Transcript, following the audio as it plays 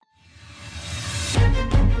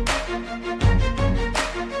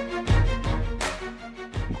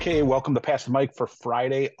Okay, welcome to Pass the Mic for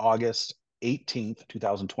Friday, August 18th,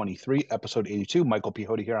 2023, episode 82. Michael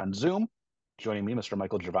Pihoti here on Zoom. Joining me, Mr.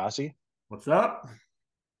 Michael Gervasi. What's up?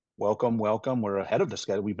 Welcome, welcome. We're ahead of the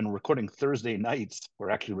schedule. We've been recording Thursday nights. We're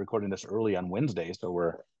actually recording this early on Wednesday, so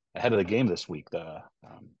we're ahead of the game this week. Our We're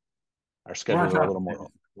on schedules are a top little of more. things.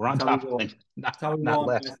 We're on That's how we top of roll. things. Not That's how we not roll on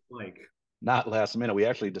last Pass the Mic. not last minute. We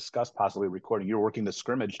actually discussed possibly recording. You're working the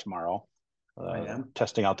scrimmage tomorrow, I am.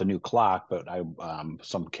 testing out the new clock, but I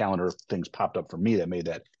some calendar things popped up for me that made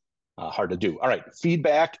that hard to do. All right,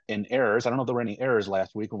 feedback and errors. I don't know if there were any errors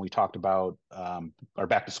last week when we talked about our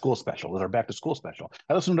back to school special. It was our back to school special.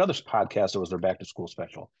 I listened to other podcasts that was their back to school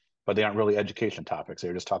special, but they aren't really education topics. They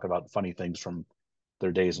were just talking about funny things from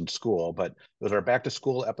their days in school. But it was our back to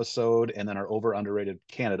school episode and then our over underrated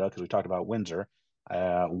Canada because we talked about Windsor.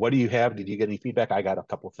 What do you have? Did you get any feedback? I got a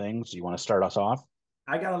couple things. You want to start us off?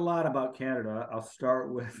 I got a lot about Canada. I'll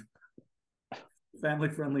start with family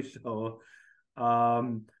friendly show.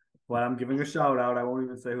 But I'm giving a shout out. I won't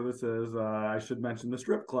even say who this is. I should mention the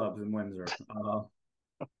strip clubs in Windsor.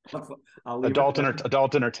 I'll leave it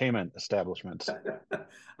Adult entertainment establishments. there.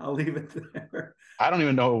 I'll leave it there. I don't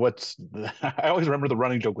even know I always remember the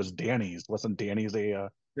running joke was Danny's. Wasn't Danny's That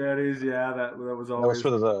is, yeah, that was that was always, for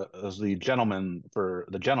the gentlemen for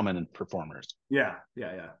the gentlemen and performers. yeah. You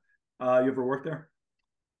ever worked there?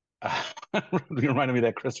 You reminded me of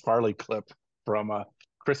that Chris Farley clip from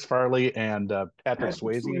Chris Farley and Patrick Patrick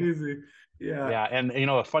Swayze. Swayze. Yeah. Yeah, and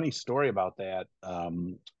a funny story about that.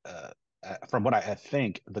 From what I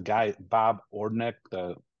think, the guy Bob Ordnick,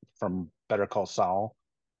 the from Better Call Saul,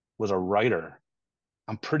 was a writer.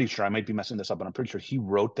 I'm pretty sure I might be messing this up, but I'm pretty sure he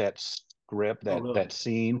wrote that script, Oh, that really?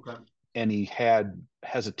 scene, Okay. and he had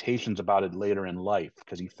hesitations about it later in life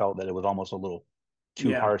because he felt that it was almost a little too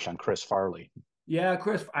Yeah. harsh on Chris Farley. Yeah,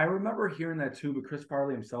 Chris, I remember hearing that too, but Chris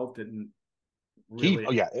Farley himself didn't He, really.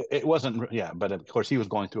 oh yeah, it wasn't, yeah, but of course he was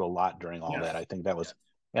going through a lot during all that. Yes. I think that was, Yes.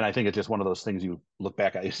 and I think it's just one of those things you look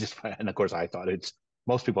back at. It's just, and of course I thought it's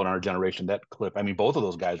most people in our generation that clip. I mean, both of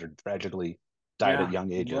those guys are tragically died at Yeah.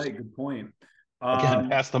 young ages. Right. Good point. Again, Um,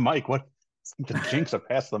 pass the mic. What the jinx of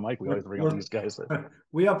pass the mic? We always bring up we're these guys.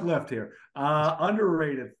 we uplift here.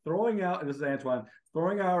 Underrated. Throwing out, this is Antoine,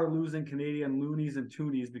 throwing out or losing Canadian loonies and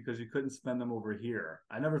toonies because you couldn't spend them over here.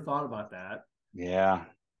 I never thought about that. Yeah,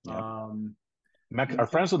 yeah. Um, Our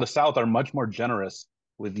friends to the south are much more generous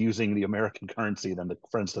with using the American currency than the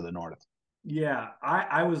friends to the north. yeah,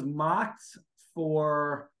 I was mocked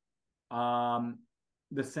for um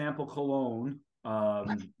the sample cologne,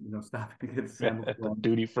 stopping to get the sample The cologne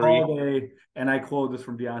duty free. all day. And I quote this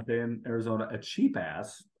from Deontay in Arizona, a cheap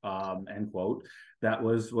ass, end quote. That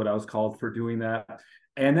was what I was called for doing that.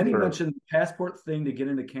 And then he For mentioned the passport thing to get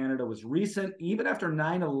into Canada was recent, even after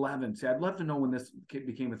 9/11. See, I'd love to know when this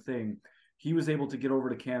became a thing. He was able to get over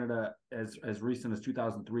to Canada as recent as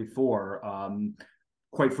 2003, 4.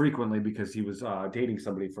 Quite frequently because he was dating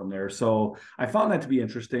somebody from there. So I found that to be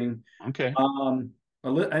interesting. okay, And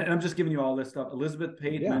I'm just giving you all this stuff. Elizabeth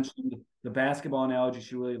Pate yeah. mentioned the basketball analogy.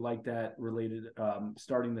 She really liked that related,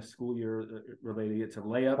 starting the school year, relating it to Oh,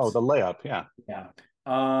 layups. the layup, yeah. Yeah.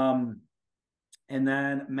 Um, and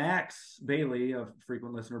then Max Bailey, a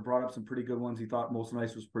frequent listener, brought up some pretty good ones. He thought Most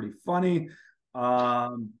Nice was pretty funny.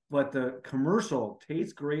 But the commercial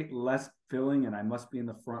tastes great, less filling, and I must be in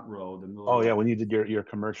the front row. The Miller Oh yeah, Lite. when you did your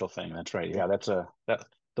commercial thing, that's right. Yeah,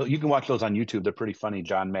 you can watch those on YouTube. They're pretty funny.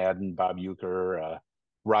 John Madden, Bob Euchre,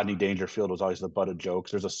 Rodney Dangerfield was always the butt of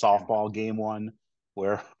jokes. There's a Yeah. softball game one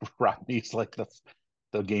where Rodney's like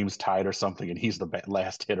the game's tied or something, and he's the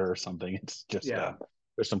last hitter or something. It's just Yeah.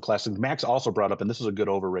 there's some classics. Max also brought up, and this is a good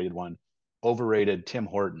overrated one, overrated Tim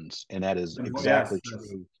Hortons, and that is Yes. exactly Yes.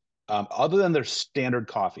 true. Other than their standard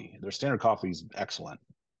coffee is excellent.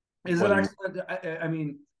 Is it Whether you excellent? I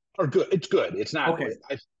mean, or good. It's good. It's not okay.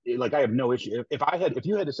 like I have no issue. If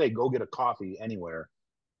you had to say go get a coffee anywhere,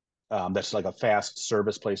 that's like a fast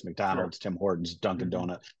service place, Sure. McDonald's, Tim Hortons, Dunkin' Mhm.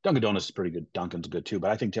 Donut. Dunkin' Donuts is pretty good. Dunkin's good too, but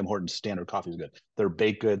I think Tim Hortons standard coffee is good. Their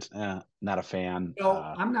baked goods, not a fan.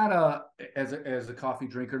 I'm not as a coffee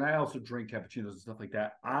drinker, and I also drink cappuccinos and stuff like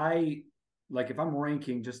that. I like if I'm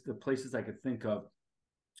ranking just the places I could think of: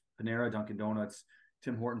 Panera, Dunkin' Donuts,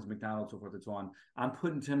 Tim Hortons, McDonald's, so forth and so on. I'm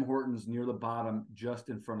putting Tim Hortons near the bottom, just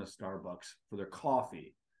in front of Starbucks for their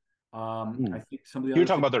coffee. Hmm. I think some of the You're other talking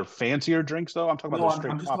things. about their fancier drinks, though. I'm talking about No,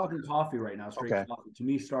 their I'm straight just coffee. talking coffee right now, straight Okay. coffee. To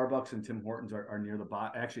me, Starbucks and Tim Hortons are near the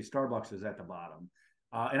bottom. Actually, Starbucks is at the bottom.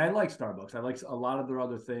 And I like Starbucks. I like a lot of their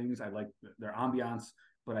other things. I like their ambiance,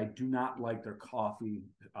 but I do not like their coffee.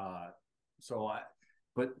 So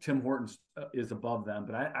but Tim Hortons is above them.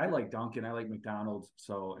 But I like Dunkin', I like McDonald's,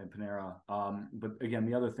 so and Panera. But again,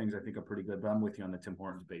 the other things I think are pretty good. But I'm with you on the Tim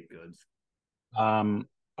Hortons baked goods.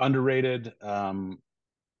 Underrated.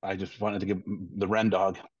 I just wanted to give the Ren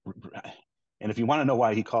Dog. And if you want to know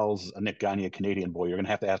why he calls Nick Gagne a Canadian boy, you're going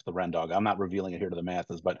to have to ask the Ren Dog. I'm not revealing it here to the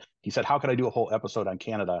masses, but he said, how could I do a whole episode on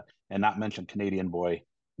Canada and not mention Canadian boy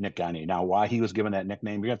Nick Gagne? Now, why he was given that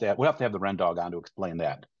nickname, we'll have to have the Ren Dog on to explain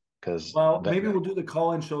that. Because well, maybe we'll do the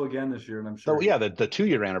call-in show again this year, and I'm sure. So yeah, the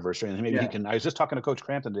 2-year anniversary, and maybe he can. I was just talking to Coach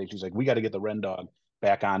Crampton today. She's like, we got to get the Ren Dog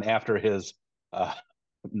back on after his uh,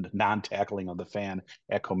 non-tackling of the fan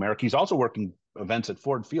at Comerica. He's also working events at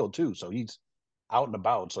Ford Field too, so he's out and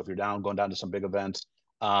about. So if you're going down to some big events,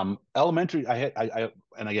 elementary,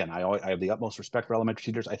 and again, I have the utmost respect for elementary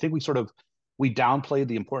teachers. I think we downplayed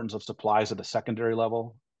the importance of supplies at the secondary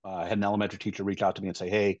level. I had an elementary teacher reach out to me and say,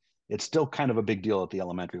 hey, it's still kind of a big deal at the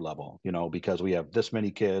elementary level, because we have this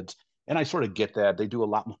many kids. And I sort of get that. They do a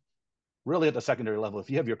lot more, really at the secondary level. If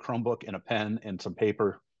you have your Chromebook and a pen and some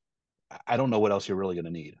paper, I don't know what else you're really going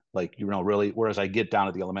to need. Like, really, whereas I get down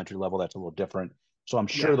at the elementary level, that's a little different. So I'm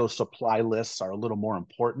sure those supply lists are a little more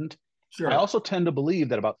important. Sure. I also tend to believe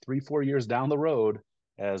that about 3-4 years down the road,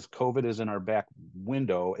 as COVID is in our back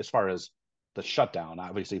window, as far as the shutdown,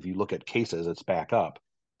 obviously, if you look at cases, it's back up.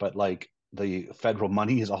 But like the federal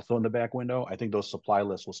money is also in the back window. I think those supply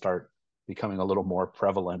lists will start becoming a little more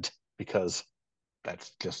prevalent because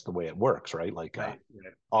that's just the way it works, right? Like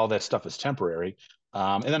all that stuff is temporary.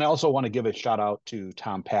 And then I also want to give a shout out to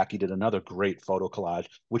Tom Pack. He did another great photo collage,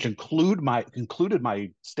 which included my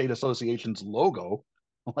state association's logo.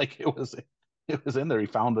 Like it was in there. He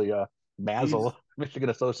found the Mazel Michigan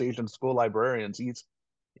Association of School Librarians.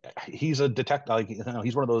 He's a detective. Like,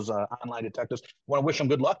 he's one of those online detectives. Want to wish him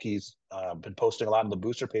good luck. He's been posting a lot on the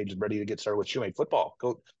booster page, ready to get started with Shoemate football.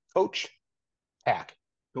 Coach Pack.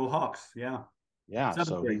 Go Hawks! Yeah.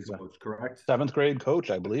 So he's coach, correct? 7th grade coach,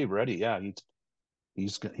 I believe. Ready? Yeah,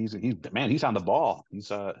 he's man. He's on the ball.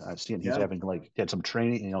 I've seen he's having had some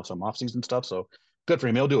training, some off season stuff. So good for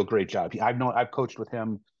him. He'll do a great job. I've coached with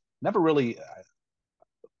him. Never really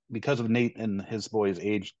because of Nate and his boy's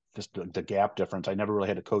age, just the gap difference. I never really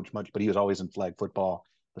had to coach much, but he was always in flag football,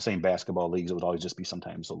 the same basketball leagues. It would always just be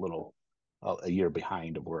sometimes a year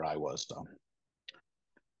behind of where I was. So, all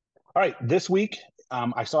right, this week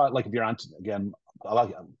I saw it. Like if you're on again,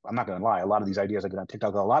 I'm not going to lie. A lot of these ideas I get on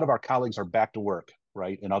TikTok. A lot of our colleagues are back to work,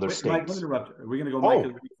 right, in other states. Mike, let me interrupt. Are we going to go Mike of the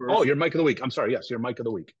week first? Oh, you're Mike of the week. I'm sorry. Yes, you're Mike of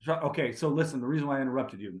the week. Okay, so listen. The reason why I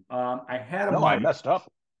interrupted you, I had a mic. I messed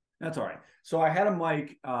up. That's all right. So I had a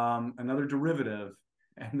mic, another derivative,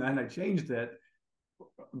 and then I changed it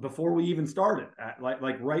before we even started.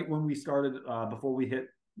 Like right when we started, before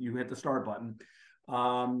you hit the start button.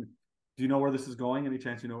 Do you know where this is going? Any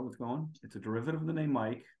chance you know where it's going? It's a derivative of the name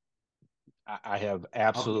Mike. I have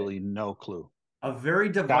absolutely no clue. A very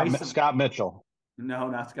divisive Scott Mitchell. No,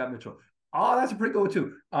 not Scott Mitchell. Oh, that's a pretty good one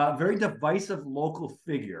too. Very divisive local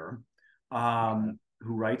figure.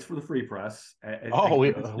 Who writes for the Free Press?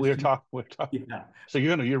 We're talking. Yeah. So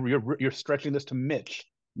you're stretching this to Mitch.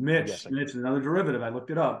 Mitch, another derivative. I looked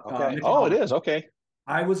it up. Okay. It is okay.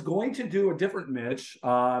 I was going to do a different Mitch.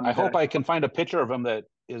 I hope I can find a picture of him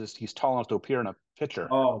he's tall enough to appear in a picture.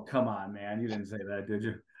 Oh, come on, man! You didn't say that, did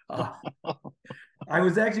you? I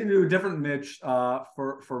was actually going to do a different Mitch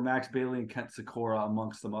for Max Bailey and Kent Sikora,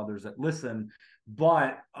 amongst some others that listen.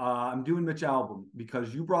 But I'm doing Mitch Albom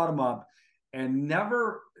because you brought him up. And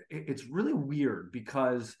it's really weird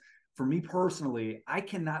because for me personally, I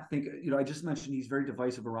cannot think, I just mentioned he's very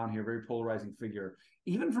divisive around here, very polarizing figure.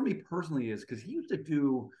 Even for me personally is because he used to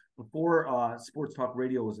do, before sports talk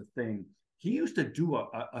radio was a thing, he used to do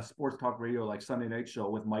a sports talk radio like Sunday Night Show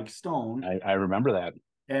with Mike Stone. I remember that.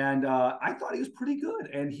 And I thought he was pretty good.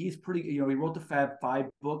 And he's pretty, he wrote the Fab Five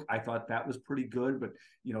book. I thought that was pretty good. But,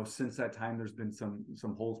 since that time, there's been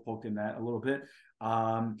some holes poked in that a little bit.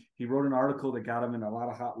 He wrote an article that got him in a lot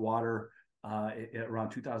of hot water around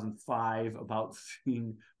 2005 about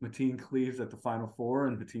seeing Mateen Cleaves at the Final Four.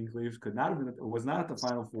 And Mateen Cleaves was not at the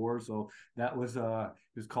Final Four. So that was, he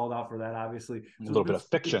was called out for that, obviously. So a little bit of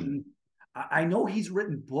fiction. I know he's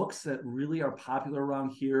written books that really are popular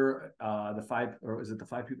around here. The Five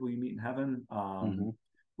People You Meet in Heaven?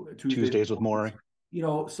 Tuesdays with Maury.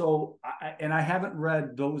 So I haven't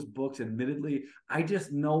read those books, admittedly. I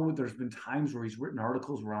just know there's been times where he's written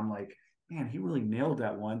articles where I'm like, man, he really nailed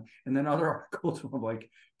that one. And then other articles where I'm like,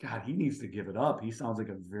 God, he needs to give it up. He sounds like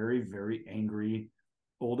a very, very angry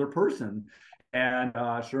older person. And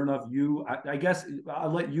sure enough, I guess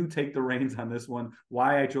I'll let you take the reins on this one.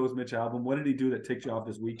 Why I chose Mitch Albom. What did he do that ticked you off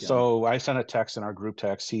this weekend? So I sent a text in our group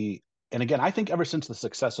text. and again, I think ever since the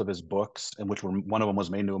success of his books, and which were one of them was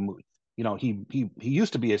made into a movie, he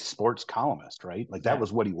used to be a sports columnist, right? Like that Yeah.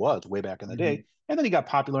 was what he was way back in the Mm-hmm. day. And then he got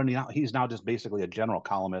popular, and he's now just basically a general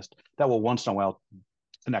columnist that will once in a while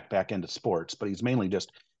connect back into sports, but he's mainly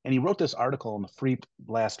just. And he wrote this article in the Free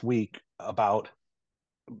last week about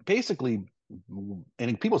basically,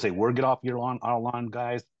 and people say we're get off your lawn, our lawn,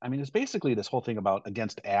 guys. I mean, it's basically this whole thing about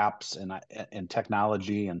against apps and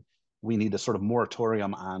technology, and we need this sort of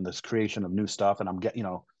moratorium on this creation of new stuff. And I'm getting,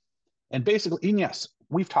 and basically, and yes,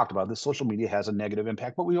 we've talked about this. Social media has a negative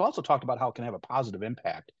impact, but we've also talked about how it can have a positive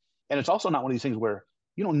impact. And it's also not one of these things where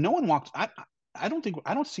no one walks. I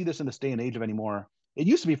don't see this in this day and age of anymore. It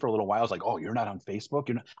used to be for a little while. It's like, oh, you're not on Facebook.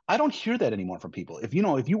 You're not. I don't hear that anymore from people. If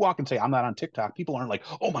you walk and say I'm not on TikTok, people aren't like,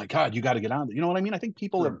 oh my God, you got to get on. You know what I mean? I think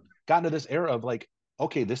people have Sure. gotten to this era of like,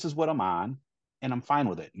 okay, this is what I'm on, and I'm fine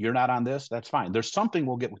with it. You're not on this, that's fine. There's something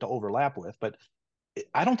we'll get to overlap with, but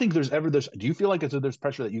I don't think there's ever this. Do you feel like there's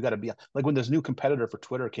pressure that you got to be like when this new competitor for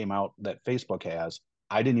Twitter came out that Facebook has?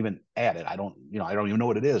 I didn't even add it. I don't even know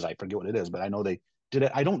what it is. I forget what it is, but I know they did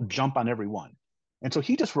it. I don't jump on every one. And so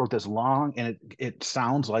he just wrote this long, and it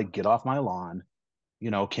sounds like get off my lawn.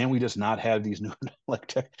 Can we just not have these new like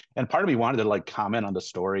tech? And part of me wanted to like comment on the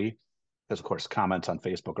story because of course comments on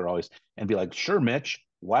Facebook are always and be like, sure, Mitch,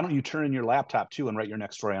 why don't you turn in your laptop too and write your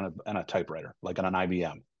next story on a typewriter, like on an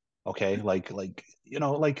IBM? Okay, like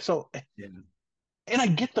so. Yeah. And I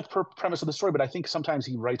get the premise of the story, but I think sometimes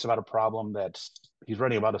he writes about a problem that's he's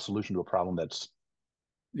writing about a solution to a problem that's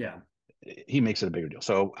Yeah. he makes it a bigger deal.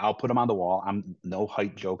 So I'll put him on the wall. I'm no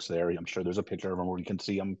height jokes there. I'm sure there's a picture of him where you can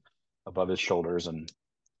see him above his shoulders, and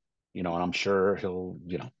I'm sure he'll,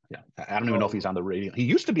 yeah. I don't even know if he's So on the radio. He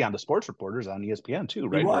used to be on the sports reporters on ESPN too, he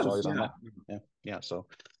right? He was was, always on yeah. that. Yeah, yeah. So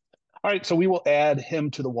all right, so we will add him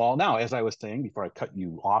to the wall now. As I was saying before I cut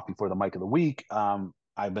you off before the mic of the week,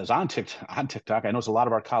 I was on TikTok. I noticed a lot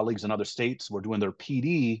of our colleagues in other states were doing their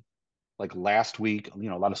PD like last week.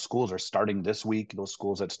 A lot of schools are starting this week. Those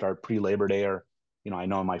schools that start pre-Labor Day are, I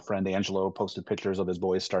know my friend Angelo posted pictures of his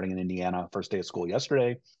boys starting in Indiana, first day of school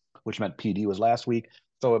yesterday, which meant PD was last week.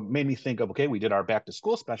 So it made me think of, okay, we did our back to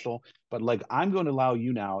school special, but like I'm going to allow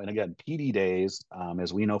you now, and again, PD days,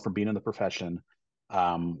 as we know from being in the profession,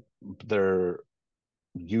 they're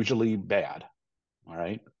usually bad. All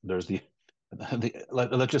right. There's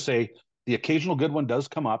let's just say the occasional good one does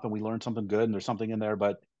come up and we learn something good and there's something in there.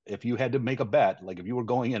 But if you had to make a bet, like if you were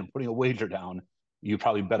going in and putting a wager down, you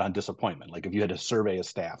probably bet on disappointment. Like if you had to survey a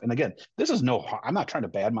staff. And again, this is I'm not trying to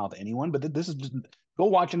badmouth anyone, but this is just go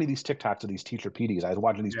watch any of these TikToks of these teacher PDs. I was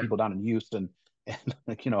watching these Yeah. people down in Houston and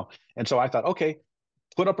like, and so I thought, okay,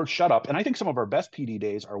 put up or shut up. And I think some of our best PD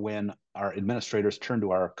days are when our administrators turn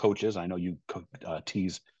to our coaches. I know you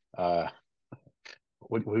tease uh,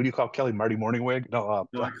 what do you call Kelly? Marty Morningwig? No,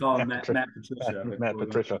 No, I call him Matt, Matt Patricia, Matt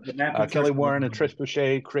Patricia. but Matt Kelly Patricia was Warren and one. Trish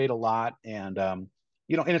Boucher create a lot. And, and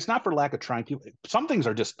it's not for lack of trying people. Some things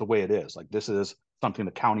are just the way it is. Like this is something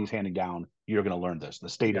the county's handing down. You're going to learn this. The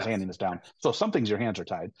state is Yes. handing this down. So some things your hands are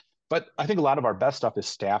tied. But I think a lot of our best stuff is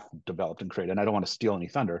staff developed and created. And I don't want to steal any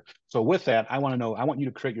thunder. So with that, I want you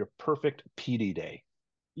to create your perfect PD day.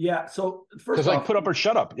 Yeah. So first Because like off, put up or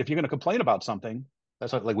shut up. If you're going to complain about something,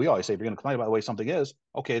 that's like we always say. If you're going to complain about the way something is,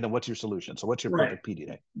 okay, then what's your solution? So what's your right. perfect PD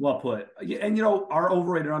day? Well put. Yeah, and our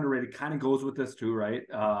overrated underrated kind of goes with this too, right?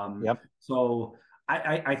 Yep. So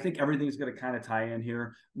I think everything's going to kind of tie in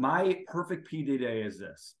here. My perfect PD day is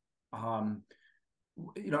this.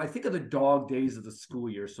 I think of the dog days of the school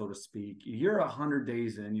year, so to speak. You're 100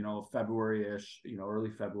 days in, February-ish, early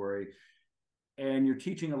February, and you're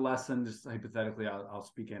teaching a lesson. Just hypothetically, I'll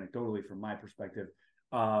speak anecdotally from my perspective.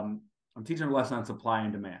 I'm teaching a lesson on supply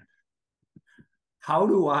and demand. How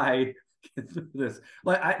do I get through this?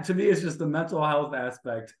 To me, it's just the mental health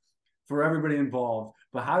aspect for everybody involved.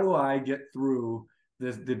 But how do I get through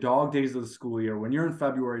the dog days of the school year when you're in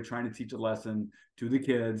February trying to teach a lesson to the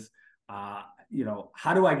kids? How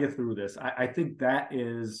do I get through this? I think that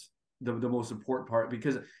is the most important part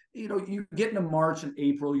because you get into March and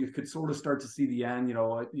April, you could sort of start to see the end.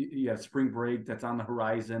 You have spring break that's on the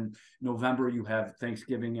horizon. November, you have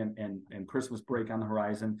Thanksgiving and Christmas break on the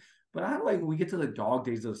horizon. But how do we get to the dog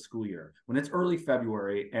days of the school year when it's early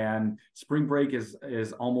February and spring break is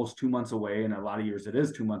almost 2 months away, and a lot of years it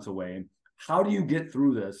is 2 months away? How do you get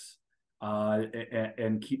through this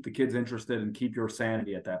and keep the kids interested and keep your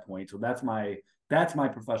sanity at that point? So that's my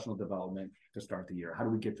professional development to start the year. How do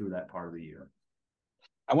we get through that part of the year?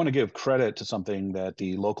 I want to give credit to something that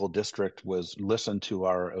the local district was listened to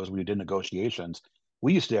as we did negotiations.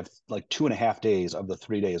 We used to have like 2.5 days of the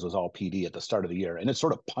 3 days was all PD at the start of the year. And it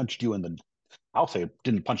sort of punched you in I'll say it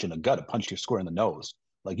didn't punch you in the gut, it punched you square in the nose.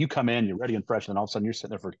 Like you come in, you're ready and fresh, and all of a sudden you're sitting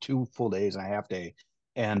there for 2 full days and a half day.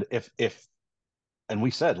 And if and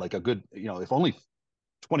we said like a good, if only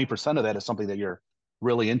 20% of that is something that you're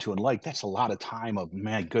really into and like, that's a lot of time of,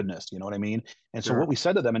 my goodness, you know what I mean? And so what Sure. we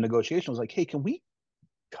said to them in negotiation was like, hey, can we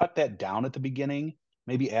cut that down at the beginning?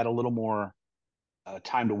 Maybe add a little more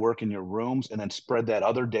time to work in your rooms and then spread that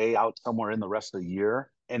other day out somewhere in the rest of the year.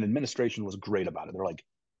 And administration was great about it. They're like,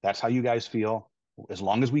 that's how you guys feel. As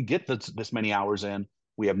long as we get this many hours in,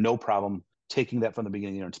 we have no problem taking that from the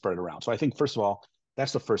beginning and spread it around. So I think, first of all,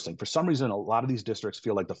 that's the first thing. For some reason, a lot of these districts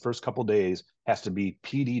feel like the first couple days has to be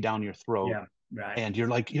PD down your throat. Yeah. Right. And you're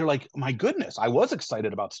like, my goodness, I was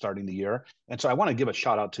excited about starting the year. And so I want to give a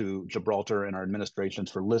shout out to Gibraltar and our administrations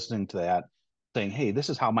for listening to that, saying, hey, this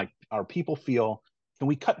is how our people feel. Can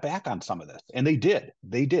we cut back on some of this? And they did.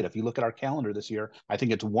 They did. If you look at our calendar this year, I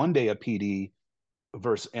think it's 1 day of PD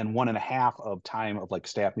and 1.5 of time of like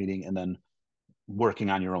staff meeting and then working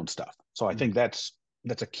on your own stuff. So I think that's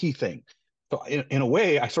a key thing. So in a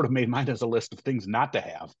way, I sort of made mine as a list of things not to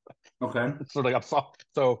have. Okay. So like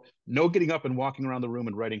so no getting up and walking around the room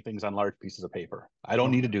and writing things on large pieces of paper. I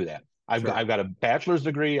don't need to Okay. do that. I've got, Sure. I've got a bachelor's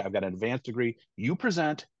degree. I've got an advanced degree. You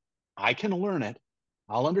present, I can learn it.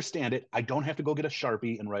 I'll understand it. I don't have to go get a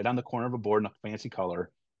Sharpie and write on the corner of a board in a fancy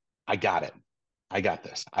color. I got it. I got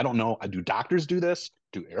this. I don't know. Do doctors do this?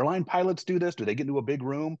 Do airline pilots do this? Do they get into a big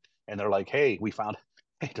room and they're like, hey, we found,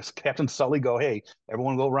 hey, does Captain Sully go, hey,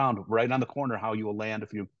 everyone go around right on the corner how you will land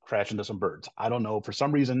if you crash into some birds? I don't know. For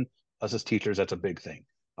some reason, us as teachers, that's a big thing.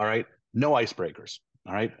 All right. No icebreakers.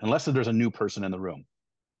 All right. Unless there's a new person in the room.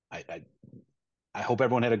 I, I, I hope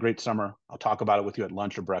everyone had a great summer. I'll talk about it with you at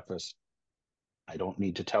lunch or breakfast. I don't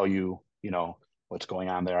need to tell you, what's going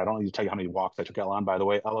on there. I don't need to tell you how many walks I took Ella on. By the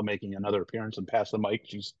way, Ella making another appearance and pass the mic.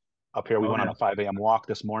 She's up here. We Oh went on yeah. a 5 a.m. walk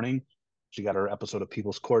this morning. She got her episode of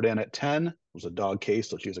People's Court in at 10. It was a dog case,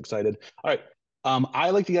 so she was excited. All right. I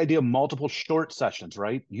like the idea of multiple short sessions,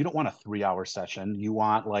 right? You don't want a 3-hour session. You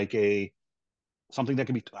want like something that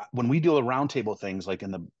can be, when we do the roundtable things like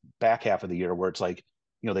in the back half of the year where it's like,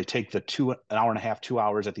 they take the an hour and a half, 2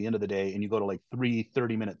 hours at the end of the day, and you go to like 3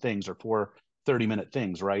 30-minute things or 4 30-minute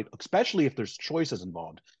things, right? Especially if there's choices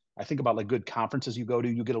involved. I think about like good conferences you go to,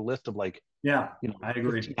 you get a list of like, Yeah. I 15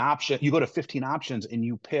 agree. options. You go to 15 options and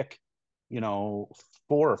you pick, you know,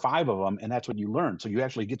 4 or 5 of them, and that's what you learn. So you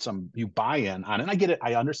actually get you buy in on it. And I get it.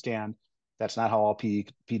 I understand that's not how all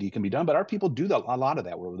PD can be done, but our people do a lot of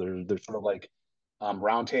that where they're sort of like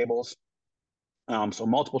roundtables. So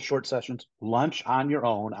multiple short sessions, lunch on your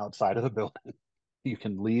own outside of the building. You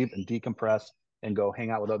can leave and decompress and go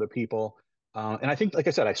hang out with other people. And I think, like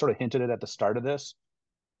I said, I sort of hinted it at the start of this.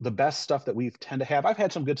 The best stuff that we tend to have, I've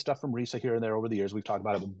had some good stuff from Risa here and there over the years. We've talked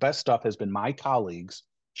about it. The best stuff has been my colleagues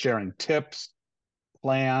sharing tips,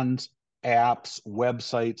 plans, apps,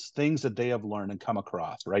 websites, things that they have learned and come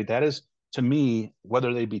across, right? That is, to me,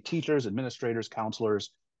 whether they be teachers, administrators, counselors,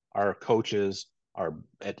 our coaches, our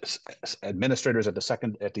administrators at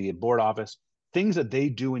the board office, things that they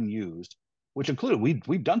do and use, which include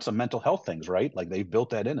we've done some mental health things, right? Like they've built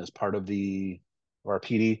that in as part of our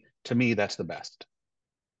PD. To me, that's the best.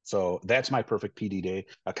 So that's my perfect PD day,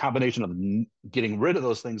 a combination of getting rid of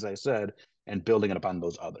those things I said and building it upon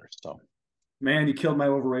those others. So Man, you killed my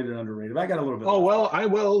overrated and underrated. I got a little bit oh left. well, I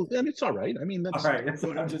will. I mean, it's all right. I mean, All that's right.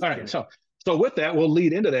 I'm all just right. kidding. So with that, we'll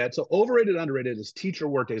lead into that. So overrated, underrated is teacher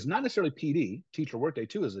work days, not necessarily PD. Teacher work day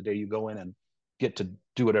too is the day you go in and get to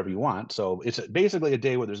do whatever you want. So it's basically a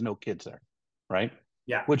day where there's no kids there, right?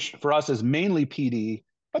 Yeah. Which for us is mainly PD,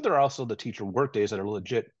 but there are also the teacher work days that are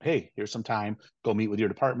legit. Hey, here's some time. Go meet with your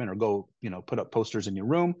department or go, put up posters in your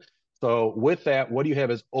room. So with that, what do you have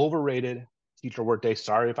as overrated teacher work day?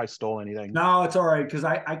 Sorry if I stole anything. No, it's all right because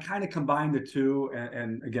I kind of combine the two.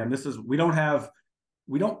 And again, we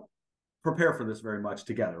don't prepare for this very much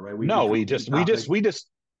together, right? We No, come we up with just the we just topics. we just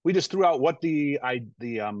we just threw out what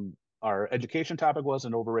our education topic was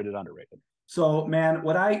and overrated, underrated. So, man,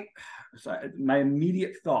 my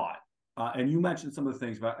immediate thought, and you mentioned some of the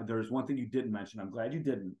things, but there's one thing you didn't mention. I'm glad you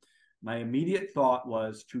didn't. My immediate thought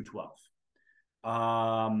was 212.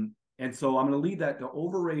 And so I'm going to lead that. The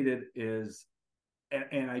overrated is,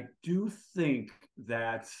 and I do think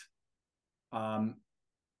that um,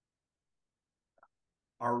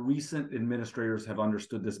 our recent administrators have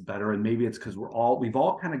understood this better, and maybe it's because we've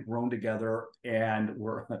all kind of grown together, and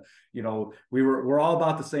we're we're all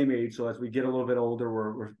about the same age. So as we get a little bit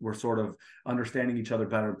older, we're sort of understanding each other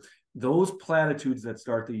better. Those platitudes that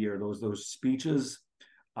start the year, those speeches,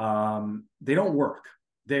 they don't work.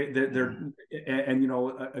 They're and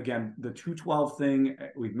again, the 212 thing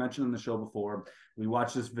we've mentioned in the show before. We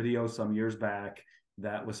watched this video some years back,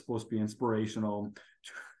 that was supposed to be inspirational.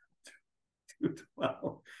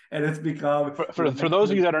 212, and it's become For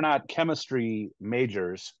those of you that are not chemistry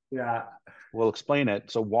majors, yeah, we'll explain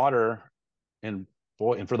it. So water and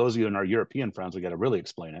and for those of you in our European friends, we got to really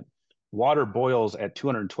explain it. Water boils at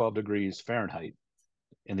 212 degrees Fahrenheit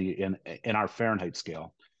in our Fahrenheit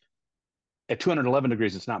scale. At 211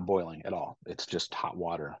 degrees, it's not boiling at all. It's just hot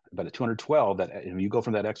water. But at 212, that if you go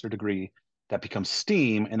from that extra degree, that becomes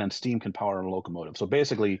steam, and then steam can power a locomotive. So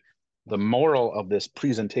basically, the moral of this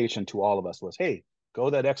presentation to all of us was, hey, go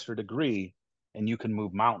that extra degree, and you can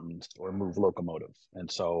move mountains or move locomotives.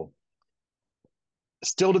 And so,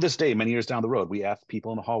 still to this day, many years down the road, we ask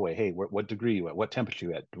people in the hallway, hey, what degree you at? What temperature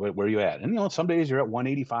you at? Where are you at? And some days you're at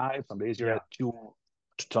 185, some days you're yeah. at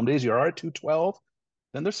some days you are at 212.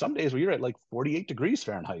 Then there's some days where you're at like 48 degrees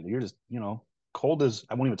Fahrenheit. You're just, cold as,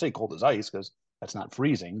 I won't even say cold as ice because that's not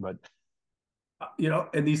freezing,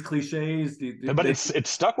 And these cliches, but it's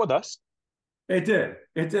stuck with us. it did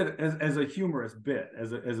as a humorous bit,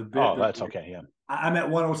 as a bit Oh, that that's okay. Yeah. I'm at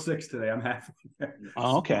 106 today. I'm halfway there.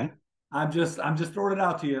 Oh, So okay. I'm just throwing it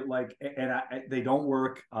out to you, like, and they don't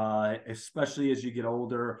work, especially as you get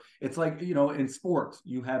older. It's like, in sports,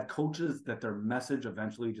 you have coaches that their message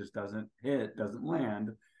eventually just doesn't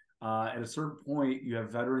land. At a certain point, you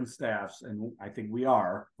have veteran staffs, and I think we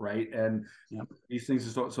are right. And Yep. these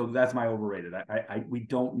things are so that's my overrated. We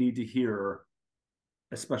don't need to hear,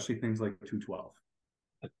 especially things like 212.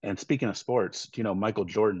 And speaking of sports, Michael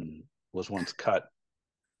Jordan was once cut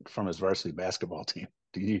from his varsity basketball team.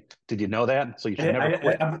 Did you know that? So you should never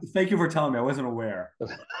quit. Thank you for telling me. I wasn't aware.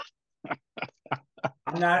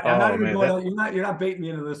 I'm not Oh even man, going. You're not baiting me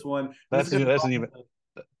into this one. This is that's gonna be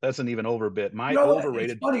that's an even over bit. My It's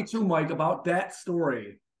overrated. funny too, Mike, about that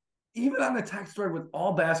story. Even on the text thread with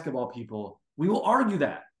all basketball people, we will argue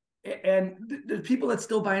that. And there's people that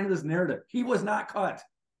still buy into this narrative. He was not cut.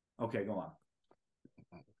 Okay, go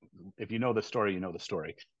on. If you know the story, you know the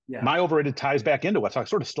story. Yeah. My overrated ties back into what, so I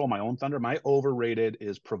sort of stole my own thunder. My overrated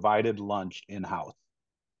is provided lunch in house.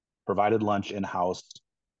 Provided lunch in house.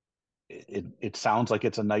 It sounds like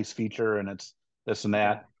it's a nice feature and it's this and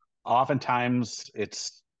Yeah. that. Oftentimes, I would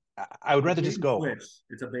It's a rather bait just and go. switch.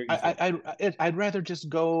 It's a bait and switch. I'd rather just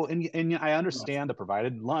go, and I understand the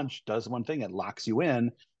provided lunch does one thing, it locks you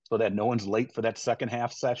in so that no one's late for that second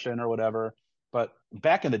half session or whatever. But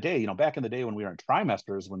back in the day when we were in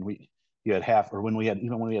trimesters, when we you had half, or when we had,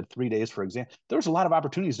 even when we had 3 days for exam, there was a lot of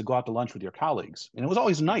opportunities to go out to lunch with your colleagues, and it was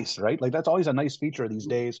always nice, right? Like that's always a nice feature of these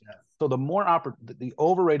days. Yes. So the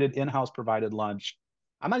overrated in-house provided lunch,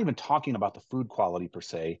 I'm not even talking about the food quality per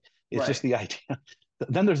se. It's just Right. the idea.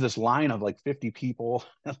 Then there's this line of like 50 people,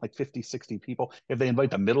 like 50, 60 people. If they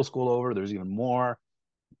invite the middle school over, there's even more.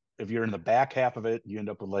 If you're in the back half of it, you end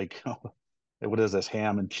up with like, what is this,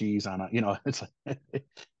 ham and cheese on it's like,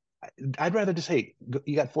 I'd rather just, hey,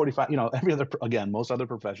 you got 45, again, most other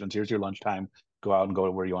professions, here's your lunchtime, go out and go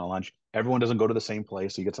to where you want to lunch. Everyone doesn't go to the same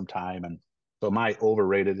place, so you get some time. And so my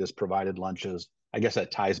overrated is provided lunches. I guess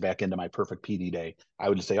that ties back into my perfect PD day. I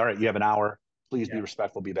would just say, all right, you have an hour, please be Yeah.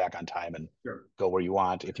 respectful, be back on time, and Sure. go where you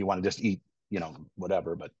want. If you want to just eat,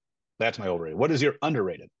 whatever. But that's my overrated. What is your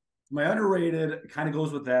underrated? My underrated kind of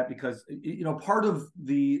goes with that because part of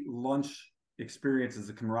the lunch experience is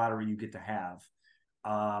the camaraderie you get to have,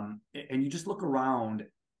 and you just look around,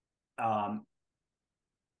 um,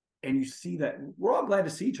 and you see that we're all glad to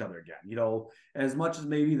see each other again. As much as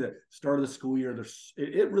maybe the start of the school year,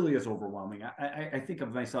 it really is overwhelming. I think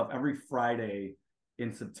of myself every Friday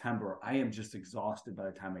in September. I am just exhausted by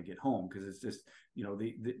the time I get home because it's just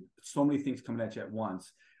so many things coming at you at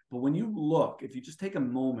once. But when you look, if you just take a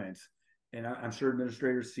moment, and I'm sure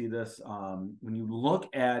administrators see this, when you look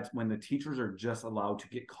at when the teachers are just allowed to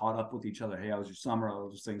get caught up with each other, hey, how was your summer, all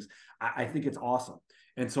those things, I think it's awesome.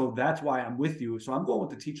 And so that's why I'm with you. So I'm going with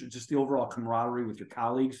the teachers, just the overall camaraderie with your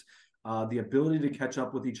colleagues, the ability to catch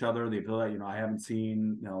up with each other, the ability, I haven't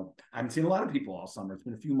seen a lot of people all summer. It's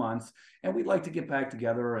been a few months, and we'd like to get back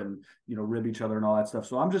together and, rib each other and all that stuff.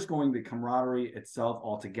 So I'm just going the camaraderie itself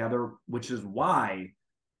altogether, which is why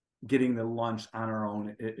getting the lunch on our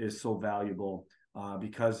own is so valuable,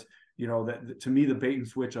 because that to me the bait and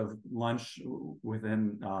switch of lunch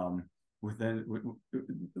within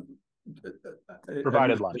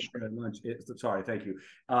Provided lunch. Sorry, thank you.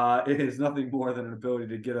 It is nothing more than an ability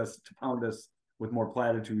to get us to pound us with more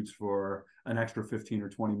platitudes for an extra 15 or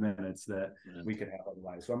 20 minutes that we could have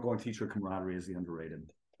otherwise. So I'm going teacher camaraderie is the underrated.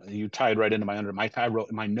 You tied right into I wrote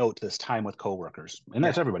in my note this time with coworkers, and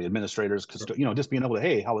that's everybody, administrators, because just being able to,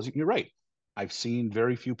 hey, how was it? You're right. I've seen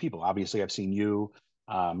very few people. Obviously, I've seen you.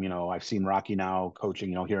 I've seen Rocky now coaching,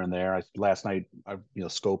 here and there. Last night,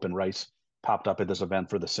 Scope and Rice popped up at this event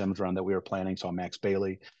for the Sims run that we were planning. Saw Max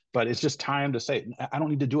Bailey, but it's just time to say, I don't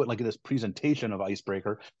need to do it like this presentation of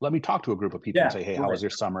Icebreaker. Let me talk to a group of people and Yeah, say, hey, how right. was your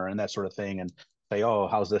summer and that sort of thing, and say, oh,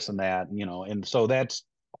 how's this and that, and so that's,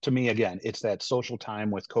 to me, again, it's that social time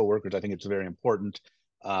with coworkers. I think it's very important,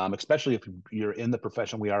 especially if you're in the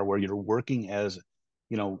profession we are, where you're working as,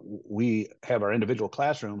 we have our individual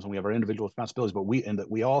classrooms and we have our individual responsibilities, but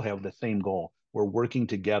we all have the same goal. We're working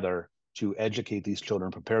together to educate these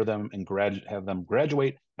children, prepare them, and have them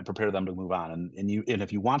graduate and prepare them to move on. And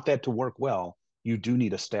if you want that to work well, you do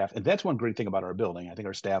need a staff, and that's one great thing about our building. I think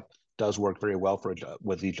our staff does work very well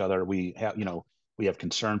with each other. We have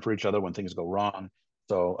concern for each other when things go wrong.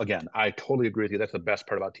 So again, I totally agree with you. That's the best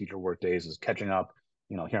part about teacher work days, is catching up,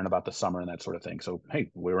 hearing about the summer and that sort of thing. So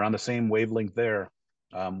hey, we're on the same wavelength there.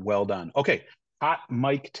 Well done. Okay, hot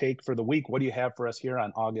mic take for the week. What do you have for us here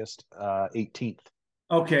on August 18th?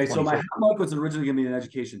 Okay, so my 25th? hot mic was originally going to be an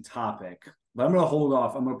education topic, but I'm going to hold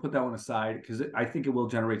off. I'm going to put that one aside because I think it will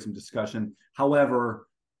generate some discussion. However,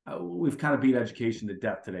 we've kind of beat education to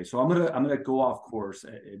death today, so I'm gonna go off course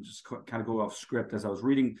and just kind of go off script. As I was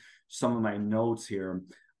reading some of my notes here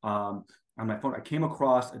on my phone, I came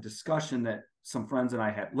across a discussion that some friends and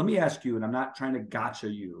I had. Let me ask you, and I'm not trying to gotcha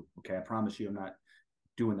you. Okay, I promise you, I'm not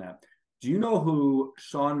doing that. Do you know who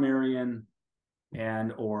Sean Marion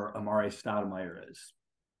and or Amare Stoudemire is?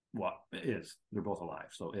 Well, is. They're both alive,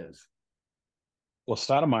 so is. Well,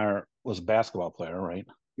 Stoudemire was a basketball player, right?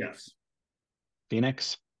 Yes.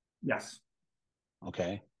 Phoenix. Yes.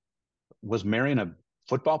 Okay. Was Marion a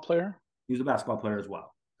football player? He was a basketball player as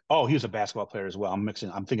well. Oh, he was a basketball player as well. I'm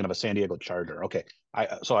thinking of a San Diego Charger. Okay. I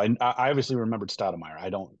obviously remembered Stoudemire. I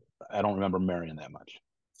don't remember Marion that much.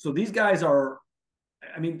 So these guys are,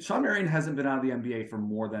 I mean, Sean Marion hasn't been out of the NBA for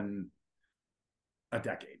more than a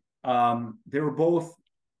decade. They were both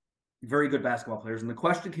very good basketball players. And the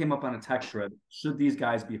question came up on a text thread, should these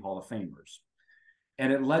guys be Hall of Famers?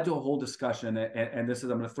 And it led to a whole discussion. And this is,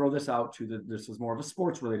 I'm going to throw this out this is more of a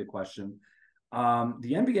sports related question. The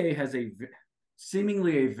NBA has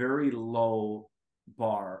seemingly a very low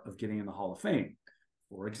bar of getting in the Hall of Fame.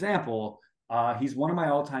 For example, he's one of my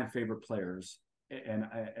all-time favorite players,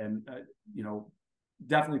 and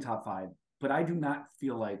definitely top 5. But I do not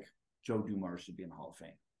feel like Joe Dumars should be in the Hall of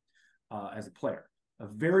Fame as a player. A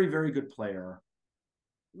very, very good player.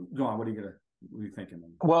 Go on. What are you thinking?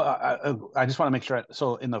 Well, I just want to make sure.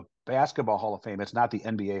 So in the Basketball Hall of Fame, it's not the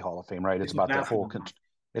NBA Hall of Fame, right? It's about the whole.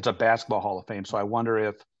 It's a Basketball Hall of Fame. So I wonder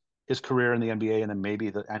if his career in the NBA, and then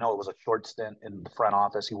maybe I know it was a short stint in the front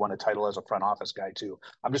office. He won a title as a front office guy too.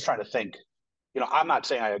 I'm just trying to think. I'm not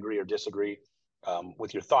saying I agree or disagree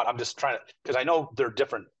with your thought. I'm just trying to, because I know they're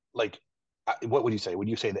different. Like, what would you say? Would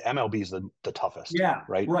you say the MLB is the toughest? Yeah,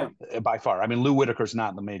 Right. Right. By far. I mean, Lou Whitaker's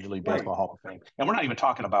not in the Major League Baseball Right. Hall of Fame, and we're not even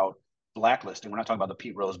talking about blacklisting. We're not talking about the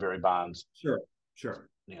Pete Roseberry bonds. Sure.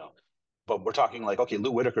 But we're talking like, okay,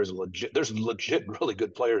 Lou Whitaker's legit. There's legit really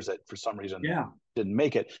good players that for some reason didn't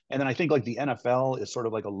make it. And then I think like the NFL is sort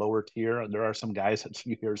of like a lower tier. There are some guys that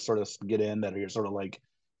you hear sort of get in that are sort of like,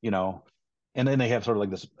 and then they have sort of like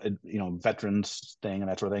this, veterans thing and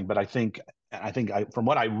that sort of thing. But I think from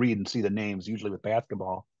what I read and see the names, usually with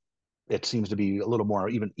basketball, it seems to be a little more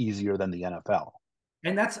even easier than the NFL.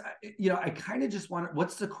 And that's, I kind of just want,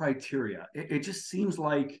 what's the criteria? It just seems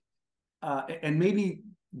like, and maybe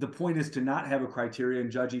the point is to not have a criteria and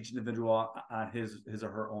judge each individual on his or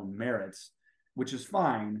her own merits, which is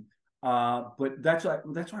fine. But that's where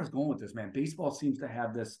I was going with this, man. Baseball seems to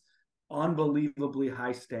have this unbelievably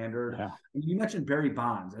high standard. Yeah. You mentioned Barry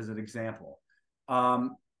Bonds as an example.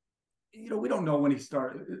 We don't know when he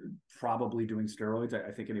started probably doing steroids.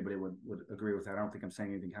 I think anybody would agree with that. I don't think I'm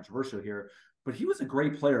saying anything controversial here, but he was a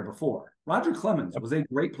great player before. Roger Clemens was a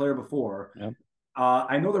great player before. Yep.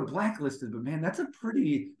 I know they're blacklisted, but man,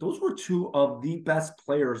 those were 2 of the best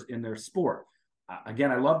players in their sport.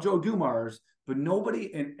 Again, I love Joe Dumars, but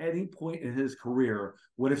nobody at any point in his career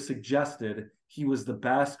would have suggested he was the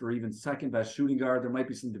best or even second best shooting guard. There might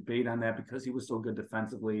be some debate on that because he was so good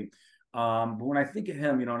defensively. But when I think of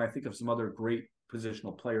him, and I think of some other great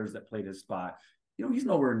positional players that played his spot, he's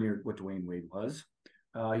nowhere near what Dwayne Wade was.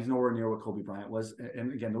 He's nowhere near what Kobe Bryant was.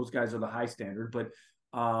 And again, those guys are the high standard. But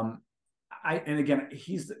and again,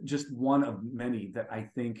 he's just one of many that I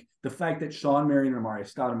think the fact that Sean Marion and Amare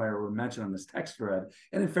Stoudemire were mentioned on this text thread,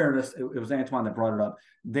 and in fairness, it was Antoine that brought it up.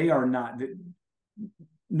 They are not.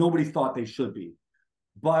 Nobody thought they should be,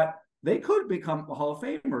 but they could become Hall of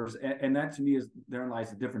Famers, and that to me is therein lies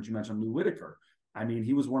the difference. You mentioned Lou Whitaker. I mean,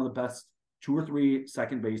 he was one of the best 2 or 3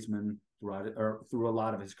 second basemen through a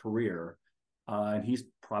lot of his career, and he's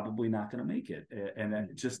probably not going to make it. And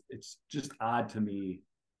it's just odd to me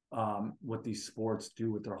what these sports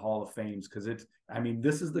do with their Hall of Fames, because I mean,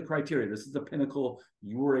 this is the criteria. This is the pinnacle.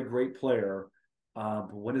 You were a great player.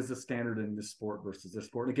 But what is the standard in this sport versus this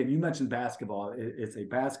sport? And again, you mentioned basketball. It's a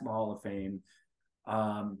basketball Hall of Fame.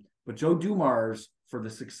 But Joe Dumars, for the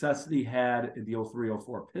success that he had in the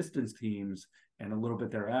 03-04 Pistons teams and a little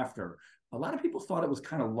bit thereafter, a lot of people thought it was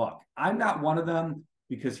kind of luck. I'm not one of them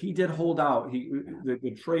because he did hold out.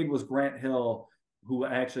 The trade was Grant Hill, who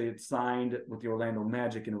actually had signed with the Orlando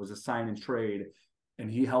Magic, and it was a sign and trade.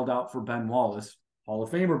 And he held out for Ben Wallace, Hall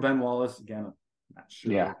of Famer Ben Wallace. Again, I'm not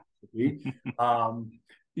sure. Yeah. A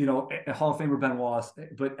Hall of Famer Ben Wallace.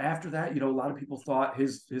 But after that, a lot of people thought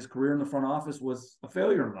his career in the front office was a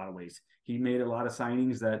failure in a lot of ways. He made a lot of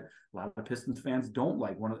signings that a lot of Pistons fans don't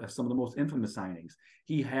like. Some of the most infamous signings.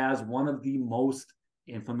 He has one of the most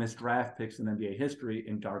infamous draft picks in NBA history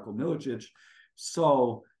in Darko Milicic.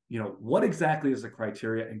 So, what exactly is the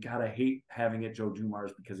criteria? And God, I hate having it Joe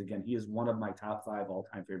Dumars because, again, he is one of my top 5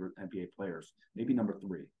 all-time favorite NBA players, maybe number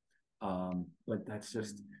 3. But that's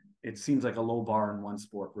just, it seems like a low bar in one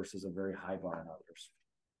sport versus a very high bar in others.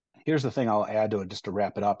 Here's the thing I'll add to it just to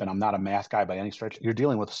wrap it up. And I'm not a math guy by any stretch. You're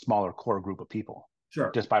dealing with a smaller core group of people.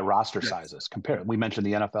 Sure. Just by roster sizes. We mentioned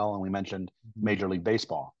the NFL and we mentioned Major League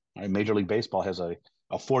Baseball. Right? Major League Baseball has a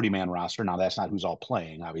 40-man roster. Now that's not who's all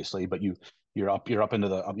playing, obviously, but you're up into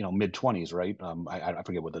the mid 20s, right? I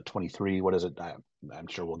forget what the 23. What is it? I'm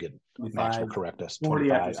sure we'll get Max will correct us.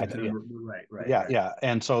 25. Right. Yeah, yeah.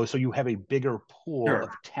 And so you have a bigger pool of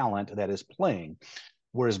talent that is playing,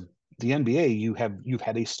 whereas the NBA you've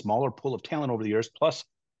had a smaller pool of talent over the years. Plus,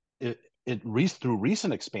 through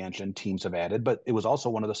recent expansion, teams have added, but it was also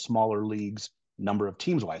one of the smaller leagues number of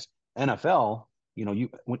teams wise. NFL,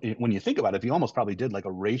 when you think about it, if you almost probably did like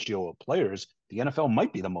a ratio of players, the NFL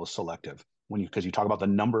might be the most selective because you talk about the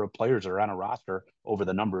number of players that are on a roster over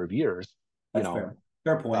the number of years. That's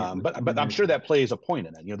fair point. But I'm sure that plays a point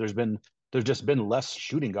in it. There's just been less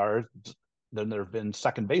shooting guards than there have been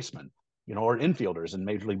second basemen, or infielders in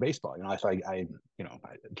Major League Baseball.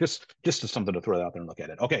 Just something to throw that out there and look at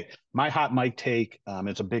it. Okay, my hot mic take.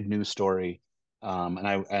 It's a big news story. And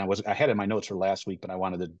I had it in my notes for last week, but I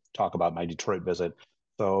wanted to talk about my Detroit visit.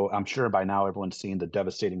 So I'm sure by now everyone's seen the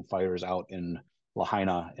devastating fires out in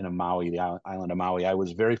Lahaina in Maui, the island of Maui. I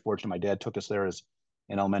was very fortunate. My dad took us there as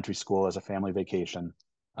in elementary school as a family vacation.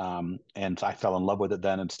 And I fell in love with it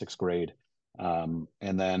then in 6th grade. And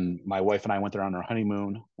then my wife and I went there on our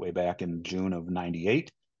honeymoon way back in June of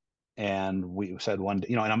 '98. And we said one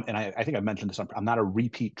day, I think I mentioned this, I'm not a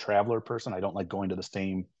repeat traveler person. I don't like going to the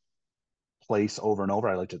same place over and over.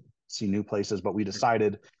 I like to see new places, but we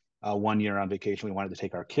decided one year on vacation, we wanted to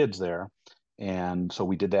take our kids there. And so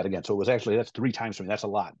we did that again. So it was that's 3 times for me. That's a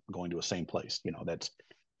lot going to a same place,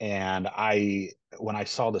 and when I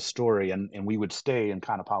saw the story and we would stay in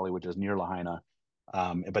Kaanapali, which is near Lahaina.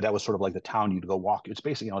 But that was sort of like the town you'd go walk. It's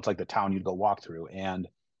basically, it's like the town you'd go walk through. And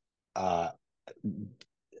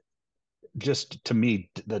just to me,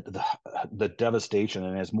 the devastation,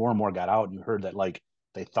 and as more and more got out, and you heard that like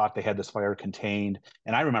they thought they had this fire contained.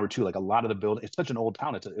 And I remember too, like a lot of the building, it's such an old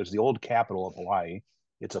town. It's the old capital of Hawaii.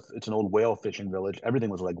 It's an old whale fishing village. Everything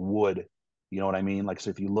was like wood. You know what I mean? Like, so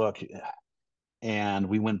if you look, and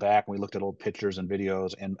we went back and we looked at old pictures and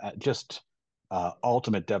videos, and just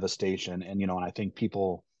ultimate devastation. And, and I think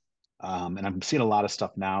people, and I'm seeing a lot of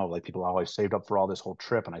stuff now, like people always saved up for all this whole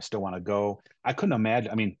trip and I still want to go. I couldn't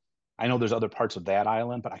imagine. I mean, I know there's other parts of that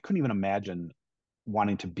island, but I couldn't even imagine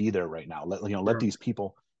wanting to be there right now. Let these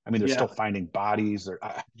people, I mean, they're still finding bodies.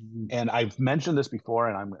 And I've mentioned this before,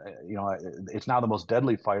 and it's now the most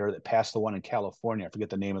deadly fire that passed the one in California. I forget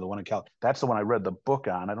the name of the one in California. That's the one I read the book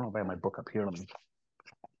on. I don't know if I have my book up here.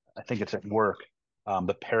 I think it's at work. I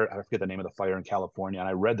forget the name of the fire in California. And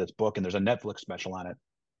I read this book, and there's a Netflix special on it.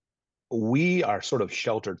 We are sort of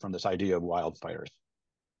sheltered from this idea of wildfires.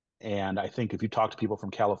 And I think if you talk to people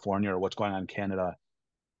from California or what's going on in Canada,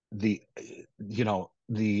 the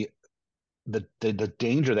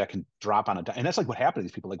danger that can drop on and that's like what happened to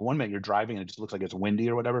these people. Like one minute you're driving and it just looks like it's windy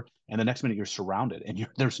or whatever, and the next minute you're surrounded and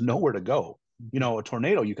there's nowhere to go. A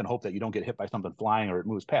tornado, you can hope that you don't get hit by something flying or it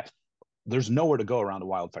moves past. There's nowhere to go around a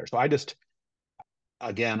wildfire. So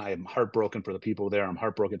again, I am heartbroken for the people there. I'm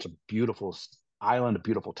heartbroken. It's a beautiful island, a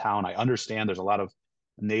beautiful town. I understand there's a lot of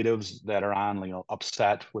natives that are on,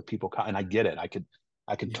 upset with people, and I get it. I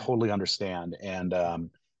could totally understand. And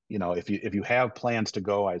if you have plans to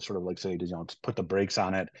go, I'd sort of like say, put the brakes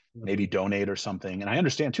on it, maybe donate or something. And I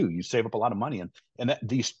understand too, you save up a lot of money, and that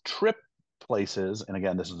these trip places. And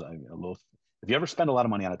again, this is a little. If you ever spend a lot of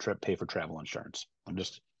money on a trip, pay for travel insurance.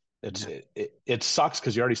 It sucks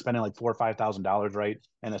because you're already spending like $4,000 or $5,000, right?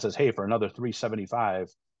 And it says, hey, for another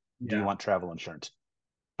 $375, Do you Yeah. want travel insurance?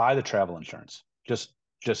 Buy the travel insurance. Just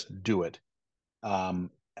do it.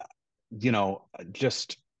 Um, you know,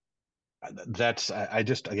 just that's I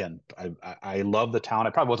just again I love the town.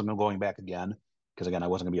 I probably wasn't going back again because again I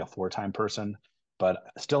wasn't going to be a 4-time person, but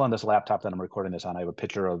still on this laptop that I'm recording this on, I have a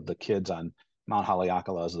picture of the kids on Mount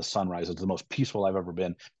Haleakala as the sunrise. It's the most peaceful I've ever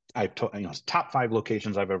been. It's top 5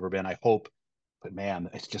 locations I've ever been. I hope, but man,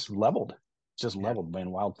 it's just leveled. It's just Yeah. leveled. Man,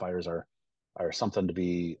 wildfires are something to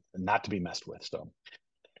be not to be messed with. So,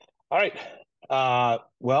 all right.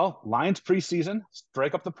 Well, Lions preseason,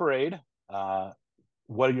 strike up the parade. Uh,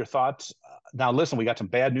 what are your thoughts? Now, listen, we got some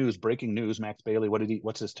bad news, breaking news. Max Bailey,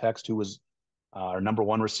 what's his text? Who was our number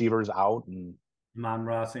one receiver is out, and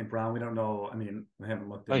Monra, St. Brown. We don't know. I mean, we haven't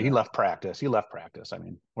looked he into. left practice. He left practice. I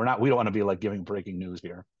mean, we don't want to be like giving breaking news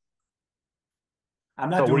here. I'm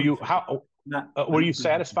not So, doing. were I'm you not doing.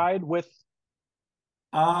 satisfied with?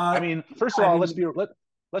 I Uh, mean, first of I all, mean,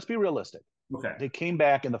 let's be realistic. okay, They came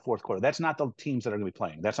back in the fourth quarter. That's not the teams that are going to be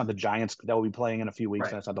playing. That's not the Giants that will be playing in a few weeks.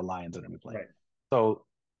 right, And that's not the Lions that are going to be playing. right. So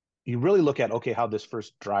you really look at, okay, how this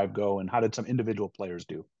first drive go and how did some individual players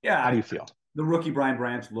do? Yeah, How do you feel? the rookie Brian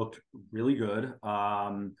Branch looked really good.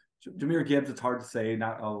 Jahmyr Gibbs, it's hard to say,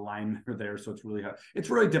 not a lineman there, so it's really hard. It's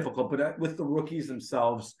really difficult. But with the rookies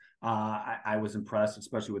themselves, I was impressed,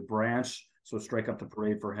 especially with Branch. So strike up the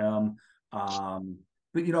parade for him.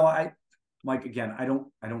 But Mike, again, I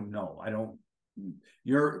don't know. I don't.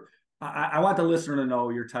 You're. I want the listener to know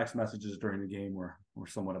your text messages during the game were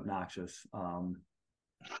somewhat obnoxious.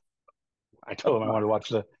 I told him I wanted to watch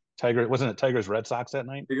the Tiger. Wasn't it Tigers Red Sox that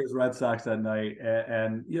night? Tigers Red Sox that night,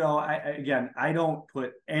 and I don't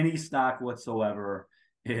put any stock whatsoever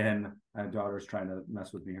in. My daughter's trying to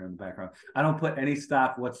mess with me here in the background. I don't put any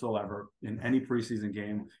stock whatsoever in any preseason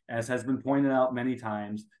game, as has been pointed out many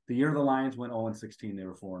times. The year the Lions went 0-16, they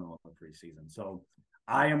were 4-0 in the preseason. So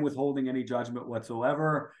I am withholding any judgment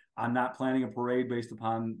whatsoever. I'm not planning a parade based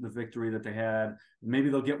upon the victory that they had. Maybe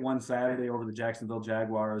they'll get one Saturday over the Jacksonville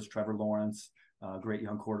Jaguars. Trevor Lawrence, great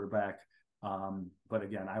young quarterback. But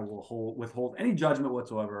again, I will withhold any judgment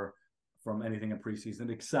whatsoever from anything in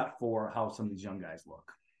preseason, except for how some of these young guys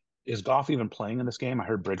look. Is Goff even playing in this game? I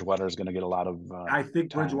heard Bridgewater is going to get a lot of I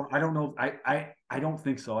think time. Bridgewater. I don't know. I don't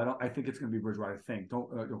think so. I think it's going to be Bridgewater. I think. Don't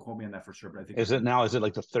quote me on that for sure, but I think Is it now? Is it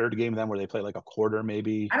like the third game then where they play like a quarter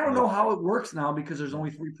maybe? I don't Like, know how it works now because there's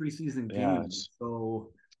only 3 preseason yeah, games.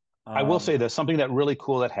 So I will say um, there's something that really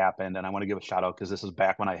cool that happened, and I want to give a shout out because this is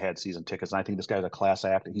back when I had season tickets, and I think this guy's a class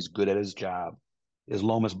act and he's good at his job. Is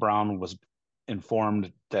Lomas Brown was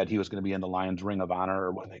informed that he was going to be in the Lions Ring of Honor,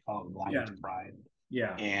 or what do they call it, yeah, Lions Pride,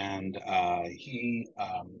 yeah, and he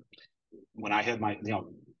when I had my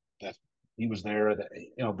that he was there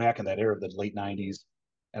that back in that era of the late '90s,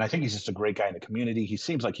 and I think he's just a great guy in the community. He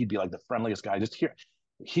seems like he'd be like the friendliest guy. Just here,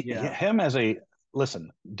 yeah. him as a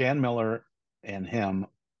listen, Dan Miller and him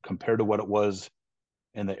compared to what it was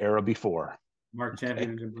in the era before. Mark Okay. Champion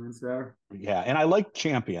and Jim Bruins there. Yeah, and I like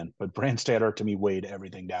Champion, but Brandstatter to me weighed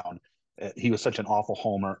everything down. He was such an awful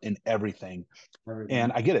homer in everything. And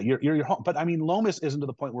Everything. I get it. You're your home, but I mean, Lomas isn't to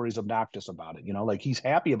the point where he's obnoxious about it. Like he's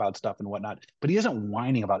happy about stuff and whatnot, but he isn't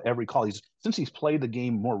whining about every call. Since he's played the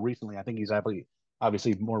game more recently, I think he's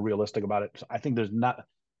obviously more realistic about it. So I think there's not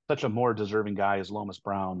such a more deserving guy as Lomas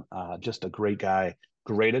Brown. Just a great guy,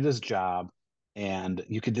 great at his job, and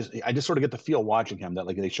I just sort of get the feel watching him that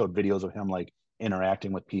like they showed videos of him like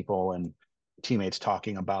interacting with people and teammates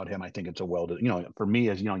talking about him. I think it's a for me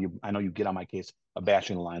as I know you get on my case of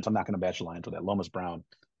bashing the Lions. I'm not going to bash the Lions with that. Lomas Brown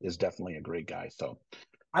is definitely a great guy. So,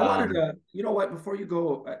 I wanted to, you know what, before you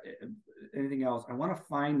go, anything else, I want to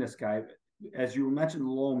find this guy. As you mentioned,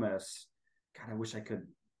 Lomas. God, I wish I could.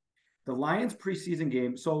 The Lions preseason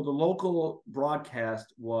game. So the local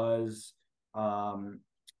broadcast was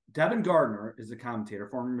Devin Gardner is the commentator,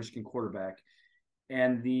 former Michigan quarterback,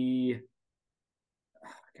 and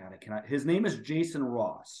God, I cannot. His name is Jason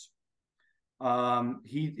Ross.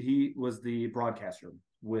 He was the broadcaster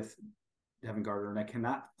with Devin Gardner, and I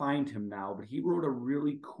cannot find him now, but he wrote a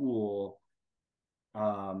really cool.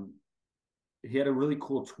 He had a really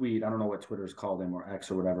cool tweet. I don't know what Twitter's called him or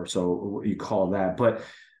X or whatever, so what you call that, but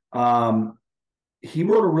he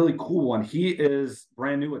wrote a really cool one. He is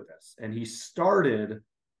brand new at this, and he started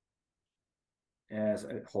as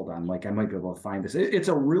hold on, Mike, I might be able to find this. It's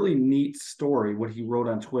a really neat story what he wrote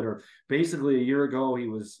on Twitter. Basically, a year ago, he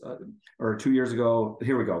was, or 2 years ago.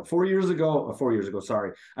 Here we go. 4 years ago, 4 years ago.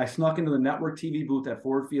 Sorry, I snuck into the network TV booth at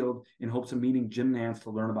Ford Field in hopes of meeting Jim Nantz to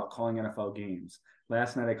learn about calling NFL games.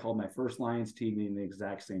 Last night, I called my first Lions TV in the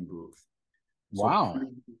exact same booth. So wow.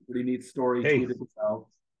 pretty neat story. Hey, Tweeted this out.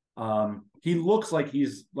 He looks like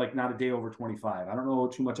he's like not a day over 25. I don't know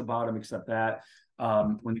too much about him except that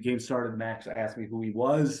when the game started, Max asked me who he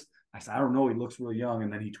was. I said, I don't know. He looks really young.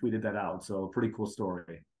 And then he tweeted that out. So pretty cool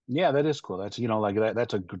story. Yeah, that is cool. That's like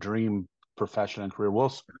that's a dream profession and career.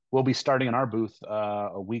 We'll be starting in our booth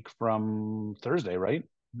a week from Thursday, right?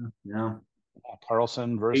 Yeah. Yeah,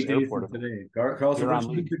 Carlson versus 8 days from Airport. today. Carlson Huron versus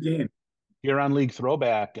a League. good game. Huron League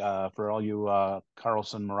throwback for all you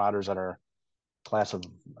Carlson Marauders that are class of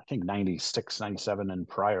I think 96, 97, and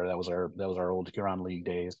prior. That was our old Huron League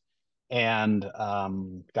days. And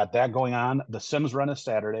got that going on. The Sims run is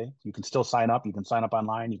Saturday. You can still sign up. You can sign up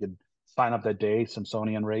online. You can sign up that day.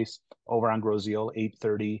 Simpsonian race over on Grozeal.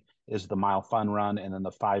 8:30 is the mile fun run, and then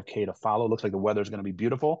the 5K to follow. Looks like the weather's going to be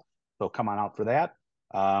beautiful. So come on out for that.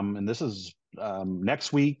 And this is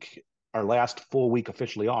next week, our last full week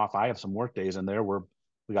officially off. I have some work days in there. We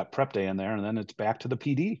got prep day in there, and then it's back to the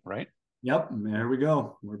PD, right? Yep. There we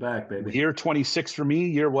go. We're back, baby. Year 26 for me.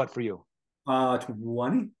 Year what for you?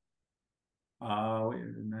 20. Wait,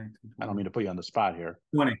 19, I don't 20. mean to put you on the spot here.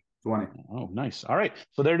 20. 20. Oh, nice. All right.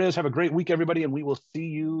 So there it is. Have a great week, everybody, and we will see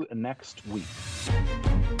you next week.